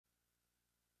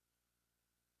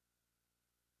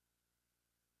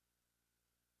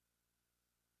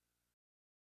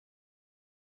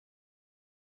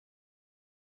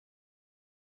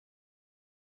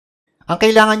Ang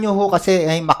kailangan nyo ho kasi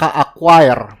ay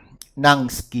maka-acquire ng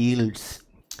skills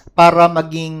para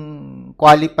maging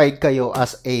qualified kayo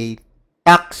as a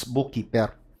tax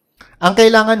bookkeeper. Ang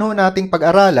kailangan ho nating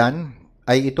pag-aralan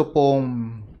ay ito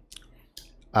pong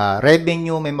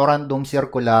Revenue Memorandum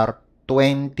Circular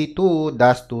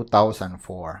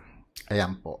 22-2004.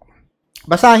 Ayan po.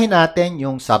 Basahin natin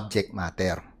yung subject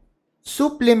matter.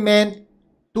 Supplement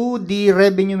to the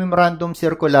Revenue Memorandum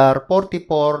Circular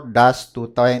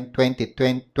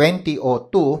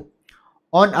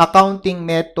 44-2002 on accounting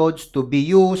methods to be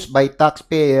used by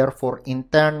taxpayer for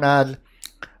internal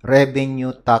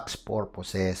revenue tax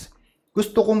purposes.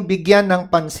 Gusto kong bigyan ng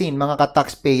pansin, mga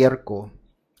ka-taxpayer ko,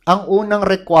 ang unang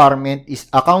requirement is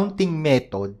accounting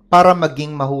method para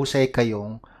maging mahusay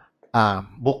kayong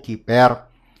bookkeeper.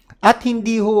 At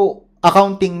hindi ho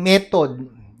accounting method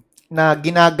na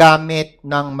ginagamit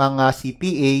ng mga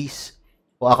CPAs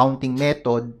o accounting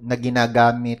method na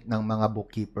ginagamit ng mga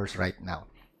bookkeepers right now.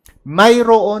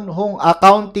 Mayroon hong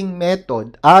accounting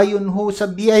method ayon ho sa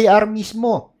BIR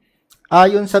mismo.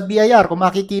 Ayon sa BIR, kung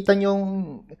makikita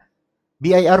nyong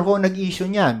BIR ho nag-issue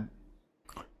niyan,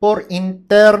 for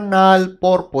internal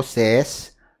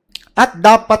purposes at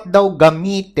dapat daw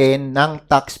gamitin ng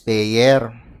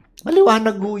taxpayer.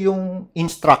 Maliwanag ho yung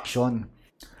instruction.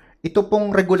 Ito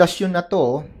pong regulasyon na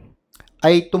to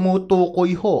ay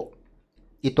tumutukoy ho.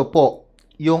 Ito po,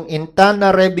 yung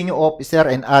internal revenue officer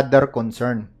and other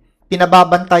concern.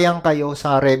 Pinababantayan kayo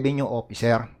sa revenue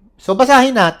officer. So,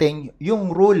 basahin natin yung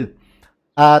rule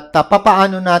at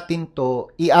papaano natin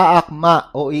to iaakma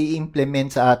o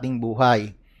i-implement sa ating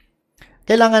buhay.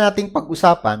 Kailangan nating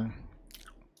pag-usapan,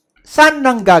 saan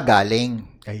nang gagaling?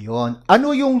 Ayun.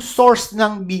 Ano yung source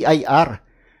ng BIR?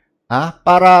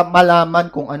 Para malaman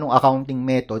kung anong accounting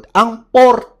method. Ang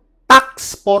for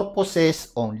tax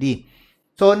purposes only.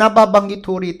 So, nababanggit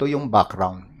ho rito yung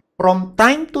background. From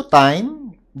time to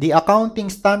time, the Accounting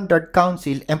Standard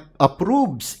Council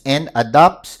approves and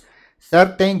adopts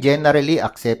certain generally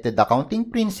accepted accounting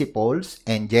principles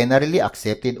and generally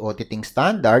accepted auditing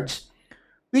standards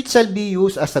which shall be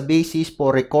used as a basis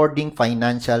for recording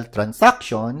financial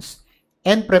transactions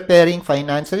and preparing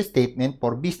financial statement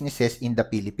for businesses in the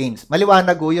Philippines.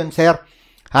 Maliwanag ho yun, sir.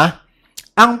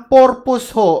 Ang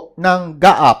purpose ho ng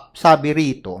GAAP, sabi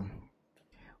rito,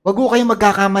 wag ho kayong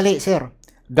magkakamali, sir.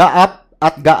 GAAP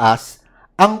at GAAS,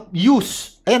 ang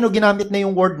use, ayan o, ginamit na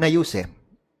yung word na use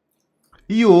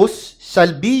Use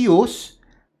shall be used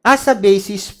as a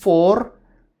basis for,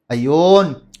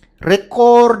 ayun,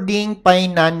 recording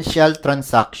financial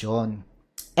transaction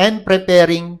and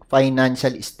preparing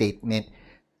financial statement.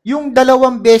 Yung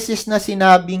dalawang beses na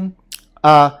sinabing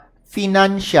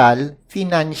financial,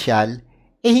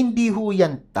 hindi ho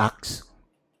yan tax.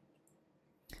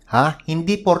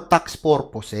 Hindi for tax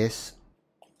purposes.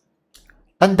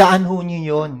 Tandaan ho nyo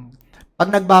yun.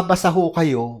 Pag nagbabasa ho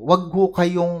kayo, wag ho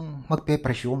kayong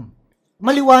magpe-presume.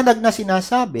 Maliwanag na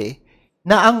sinasabi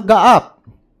na ang GAAP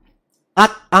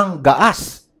at ang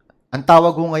GAAS, ang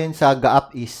tawag ho ngayon sa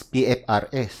GAAP is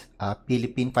PFRS,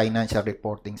 Philippine Financial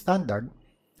Reporting Standard,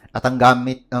 at ang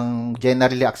gamit ng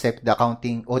Generally Accepted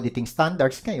Accounting Auditing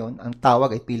Standards ngayon, ang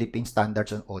tawag ay Philippine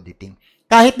Standards on Auditing.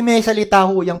 Kahit may salita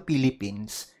ho yung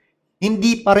Philippines,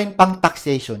 hindi pa rin pang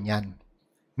taxation yan.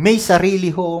 May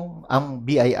sarili ho ang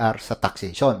BIR sa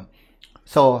taxation.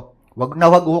 So, wag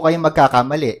ho kayong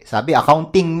magkakamali. Sabi,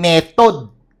 accounting method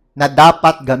na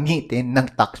dapat gamitin ng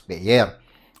taxpayer.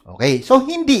 Okay? So,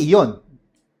 hindi yon.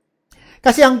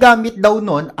 Kasi ang gamit daw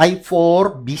nun ay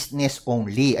for business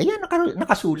only. Ayan,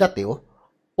 nakasulat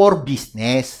for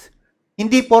business.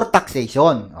 Hindi for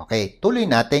taxation. Okay, tuloy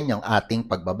natin yung ating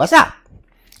pagbabasa.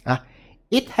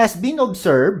 It has been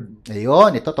observed,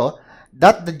 ayun, ito to,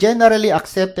 that the generally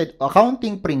accepted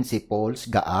accounting principles,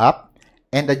 GAAP,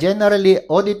 and the generally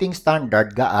auditing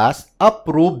standard, GAAS,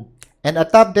 approved and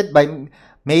adopted may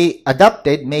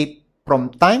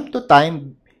from time to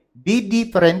time be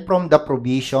different from the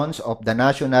provisions of the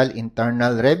National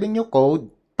Internal Revenue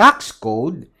Code, Tax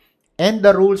Code, and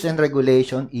the rules and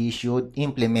regulation issued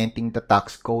implementing the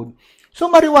tax code.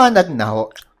 So, mariwanag na ho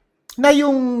na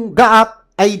yung GAAP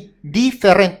ay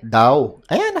different daw.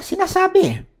 Ayan na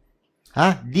sinasabi.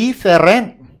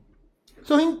 Different.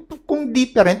 So, kung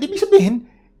different, ibig sabihin,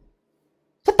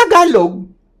 sa Tagalog,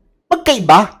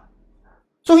 magkaiba.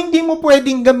 So, hindi mo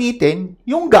pwedeng gamitin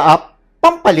yung GAAP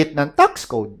pampalit ng tax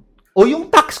code. O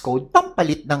yung tax code,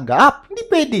 pampalit ng GAAP. Hindi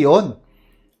pwede yun.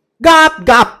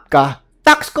 GAAP ka.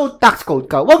 Tax code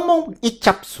ka. Huwag mong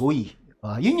i-chapsuy.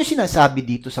 Yun yung sinasabi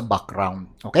dito sa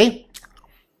background. Okay?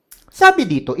 Sabi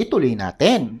dito, ituloy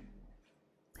natin.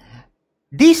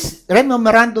 This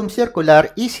memorandum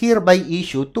circular is hereby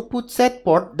issued to put set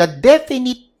forth the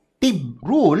definitive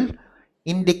rule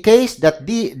in the case that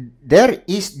there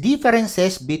is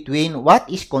differences between what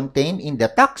is contained in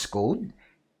the tax code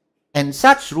and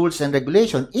such rules and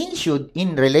regulations issued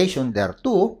in relation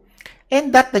thereto,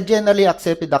 and that the generally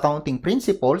accepted accounting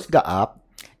principles (GAAP)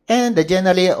 and the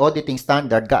generally auditing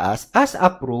standard (GAAS) as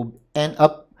approved and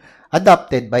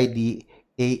adopted by the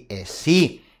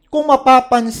ASC. Kung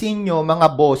mapapansin nyo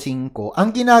mga bossing ko,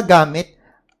 ang ginagamit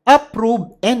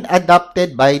approved and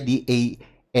adopted by the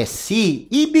ASC.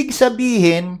 Ibig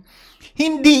sabihin,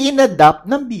 hindi inadapt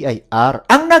ng BIR.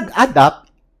 Ang nag-adapt,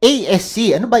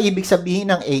 ASC. Ano ba ibig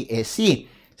sabihin ng ASC?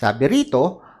 Sabi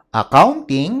rito,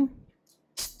 Accounting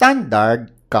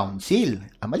Standard Council.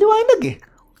 Maliwanag eh.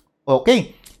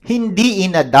 Okay. Hindi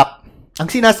inadapt. Ang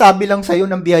sinasabi lang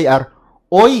sa'yo ng BIR,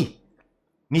 Oy,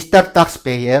 Mr.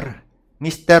 Taxpayer,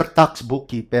 Mr. Tax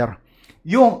Bookkeeper,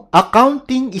 yung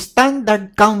Accounting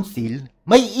Standard Council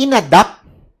may inadapt.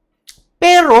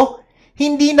 Pero,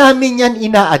 hindi namin yan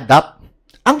ina-adapt.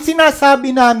 Ang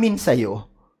sinasabi namin sa'yo,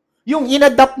 yung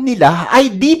inadapt nila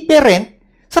ay different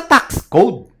sa tax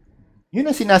code. Yun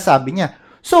ang sinasabi niya.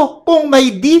 So, kung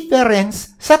may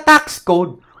difference sa tax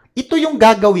code, ito yung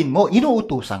gagawin mo.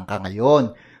 Inuutusan ka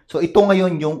ngayon. So, ito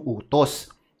ngayon yung utos.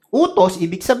 Utos,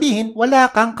 ibig sabihin,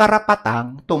 wala kang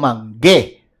karapatang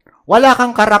tumanggi. Wala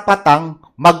kang karapatang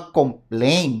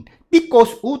mag-complain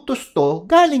because utos to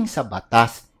galing sa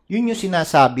batas. Yun yung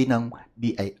sinasabi ng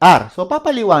BIR. So,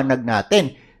 papaliwanag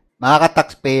natin. Mga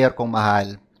ka-taxpayer kong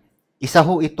mahal, isa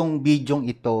ho itong bidyong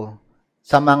ito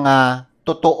sa mga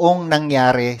totoong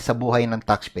nangyari sa buhay ng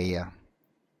taxpayer.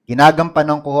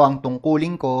 Ginagampanan ko ang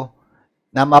tungkulin ko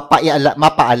na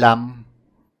mapaalam,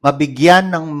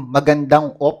 mabigyan ng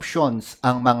magandang options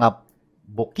ang mga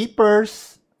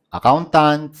bookkeepers,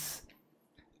 accountants,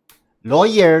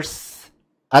 lawyers,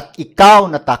 at ikaw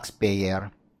na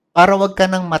taxpayer para wag ka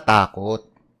nang matakot.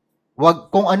 Wag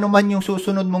kung ano man yung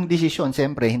susunod mong desisyon,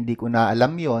 siyempre hindi ko na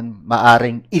alam yon,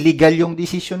 maaring illegal yung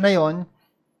desisyon na yon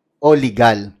o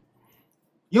legal.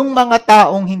 Yung mga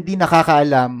taong hindi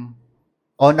nakakaalam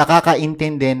o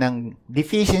nakakaintindi ng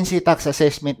deficiency tax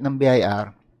assessment ng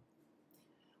BIR,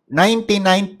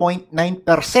 99.9%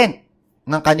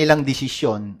 ng kanilang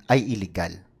desisyon ay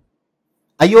illegal.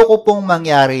 Ayoko pong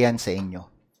mangyari yan sa inyo.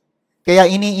 Kaya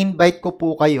ini-invite ko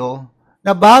po kayo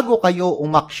na bago kayo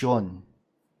umaksyon,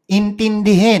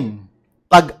 intindihin,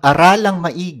 pag-aralang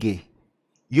maigi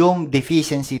yung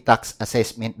deficiency tax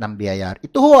assessment ng BIR.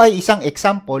 Ito ho ay isang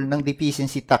example ng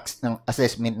deficiency tax ng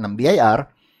assessment ng BIR.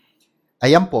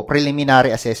 Ayan po,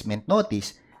 preliminary assessment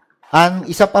notice. Ang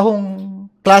isa pa hong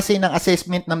klase ng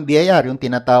assessment ng BIR, yung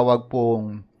tinatawag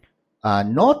pong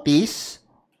notice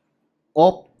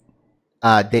of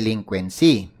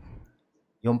delinquency.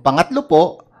 Yung pangatlo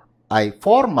po ay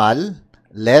formal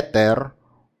letter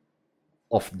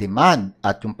of demand.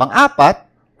 At yung pang-apat,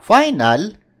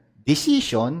 final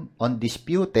decision on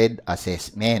disputed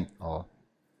assessment.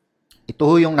 Ito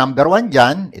yung number 1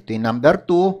 dyan, ito yung number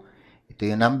 2, ito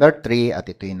yung number 3, at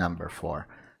ito yung number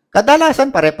 4.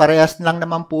 Kadalasan, pare-parehas lang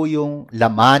naman po yung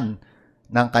laman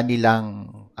ng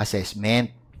kanilang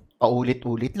assessment.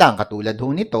 Paulit-ulit lang, katulad ho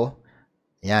nito.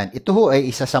 Yan. Ito ho ay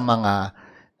isa sa mga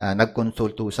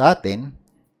nagkonsulto sa atin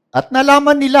at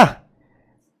nalaman nila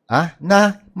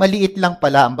na maliit lang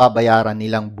pala ang babayaran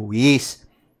nilang buwis.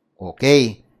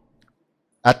 Okay.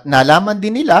 At nalaman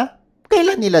din nila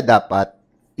kailan nila dapat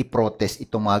i-protest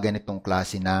itong mga ganitong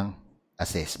klase ng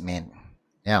assessment.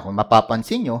 Yan. Kung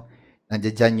mapapansin nyo,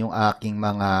 nandiyan dyan yung aking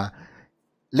mga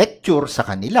lecture sa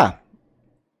kanila.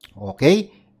 Okay?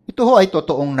 Ito ho ay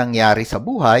totoong nangyari sa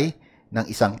buhay ng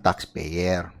isang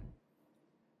taxpayer.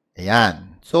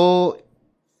 Ayan. So,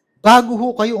 bago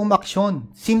ho kayo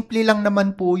umaksyon, simple lang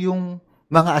naman po yung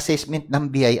mga assessment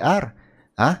ng BIR.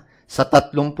 Sa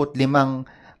 35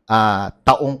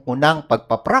 taong ko ng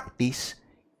pagpapractice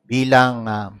bilang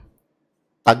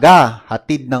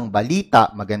taga-hatid ng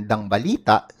balita, magandang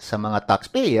balita sa mga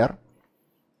taxpayer,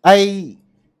 ay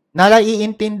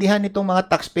naiintindihan nitong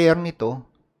mga taxpayer nito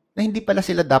na hindi pala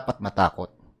sila dapat matakot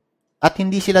at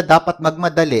hindi sila dapat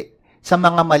magmadali sa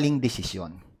mga maling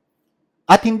desisyon.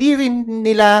 At hindi rin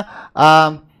nila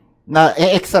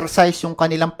na-exercise yung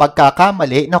kanilang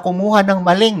pagkakamali na kumuha ng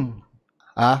maling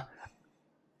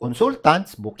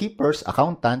consultants, bookkeepers,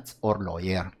 accountants, or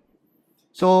lawyer.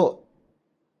 So,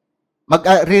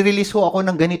 mag-re-release ho ako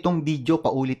ng ganitong video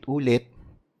paulit-ulit.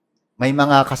 May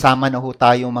mga kasama na ho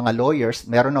tayong mga lawyers,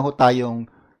 meron na ho tayong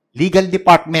legal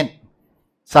department.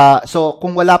 So,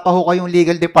 kung wala pa ho kayong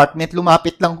legal department,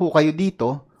 lumapit lang ho kayo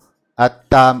dito at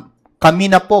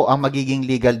kami na po ang magiging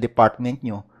legal department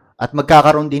nyo at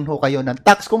magkakaroon din ho kayo ng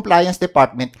tax compliance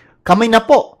department. Kami na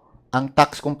po ang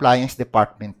tax compliance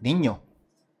department ninyo.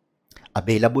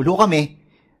 Available ho kami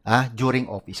during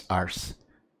office hours.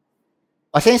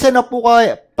 Pasensya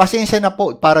na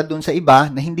po para dun sa iba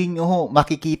na hindi nyo ho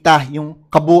makikita yung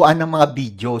kabuuan ng mga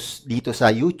videos dito sa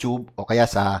YouTube o kaya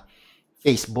sa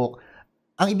Facebook.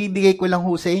 Ang ibibigay ko lang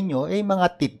ho sa inyo ay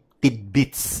mga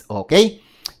tidbits, okay?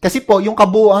 Kasi po, yung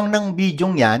kabuuan ng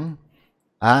video yan,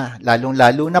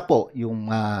 lalong-lalo na po yung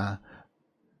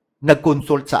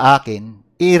nag-consult sa akin,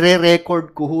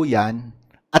 i-re-record ko ho yan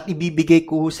at ibibigay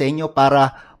ko ho sa inyo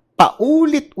para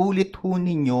paulit-ulit ho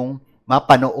ninyong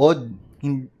mapanood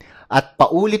at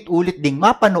paulit-ulit ding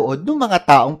mapanood ng mga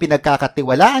taong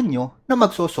pinagkakatiwalaan nyo na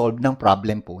magsosolve ng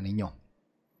problem po ninyo.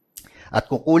 At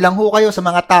kung kulang ho kayo sa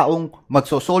mga taong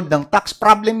magsosolve ng tax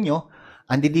problem nyo,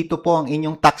 andi dito po ang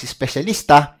inyong tax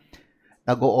specialista.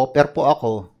 Nag-o-offer po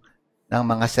ako ng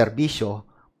mga serbisyo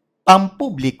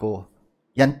pampubliko.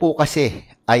 Yan po kasi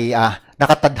ay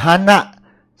nakatadhana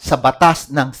sa batas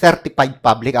ng Certified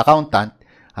Public Accountant.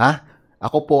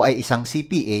 Ako po ay isang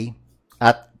CPA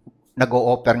at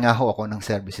nag-o-offer nga ho ako ng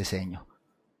services sa inyo.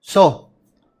 So,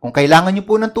 kung kailangan nyo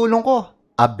po ng tulong ko,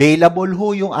 available ho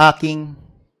yung aking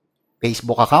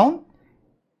Facebook account,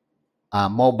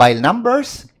 mobile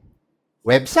numbers,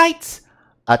 websites,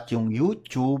 at yung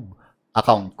YouTube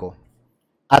account ko.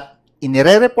 At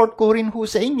inire-report ko rin ho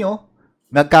sa inyo,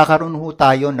 magkakaroon ho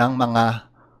tayo ng mga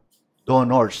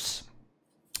donors.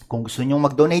 Kung gusto nyo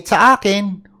mag-donate sa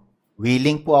akin,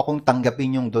 willing po akong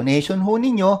tanggapin yung donation ho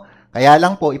ninyo. Kaya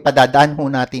lang po, ipadadaan ho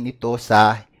natin ito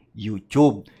sa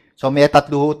YouTube. So, may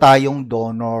tatlo ho tayong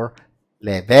donor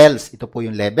levels. Ito po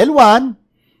yung level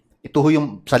 1. Ito ho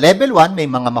yung, sa level 1,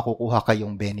 may mga makukuha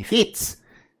kayong benefits.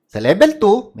 Sa level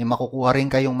 2, may makukuha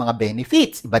rin kayong mga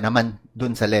benefits. Iba naman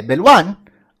dun sa level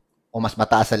 1 o mas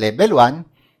mataas sa level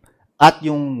 1. At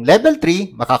yung level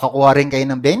 3, makakakuha rin kayo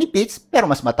ng benefits pero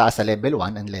mas mataas sa level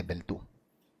 1 and level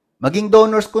 2. Maging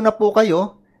donors ko na po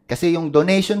kayo. Kasi yung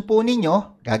donation po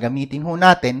ninyo, gagamitin ho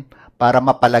natin para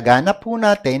mapalaganap po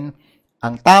natin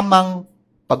ang tamang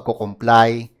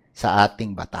pagko-comply sa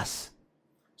ating batas.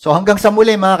 So hanggang sa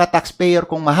muli mga ka-taxpayer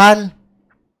kong mahal,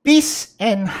 peace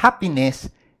and happiness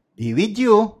be with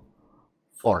you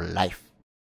for life.